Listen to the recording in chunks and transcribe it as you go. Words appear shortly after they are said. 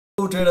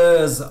Hello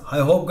traders, I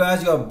hope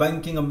guys you are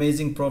banking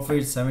amazing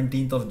profit.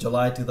 17th of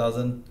July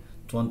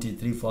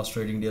 2023, first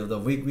trading day of the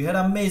week. We had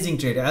amazing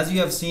trade. As you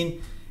have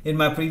seen in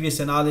my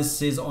previous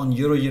analysis on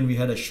EURJPY, we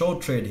had a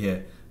short trade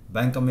here,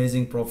 bank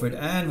amazing profit,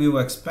 and we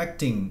were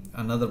expecting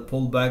another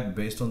pullback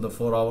based on the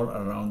 4-hour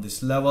around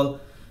this level.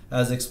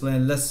 As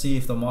explained, let's see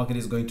if the market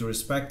is going to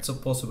respect the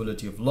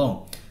possibility of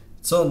long.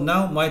 So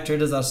now my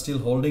traders are still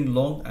holding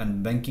long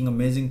and banking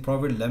amazing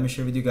profit. Let me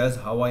share with you guys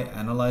how I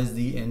analyze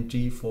the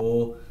entry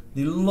for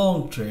the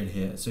long trade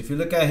here. So if you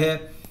look at here,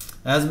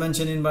 as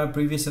mentioned in my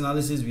previous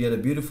analysis, we had a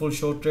beautiful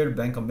short trade,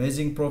 bank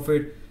amazing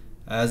profit.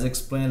 As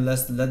explained,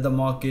 let's let the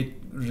market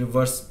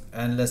reverse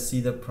and let's see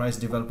the price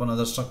develop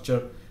another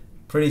structure.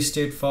 Pretty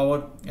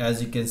straightforward,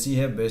 as you can see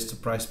here,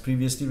 based price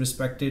previously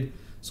respected.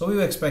 So we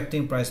were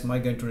expecting price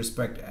might going to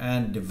respect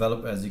and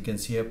develop. As you can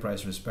see here,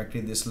 price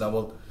respected this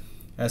level.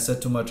 As said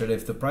to my trader,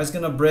 if the price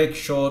gonna break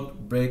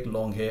short, break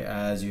long here,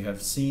 as you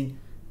have seen,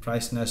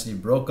 price nicely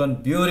broken,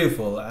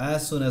 beautiful.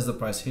 As soon as the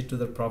price hit to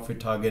the profit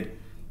target,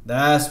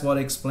 that's what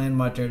explained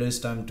my trader it's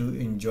time to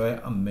enjoy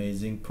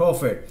amazing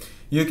profit.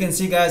 You can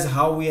see guys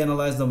how we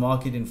analyze the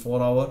market in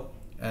 4-hour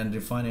and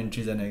refine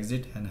entries and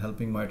exit, and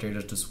helping my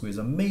traders to squeeze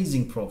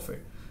amazing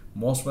profit.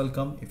 Most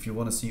welcome. If you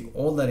want to see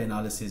all that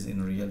analysis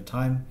in real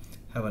time,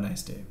 have a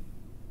nice day.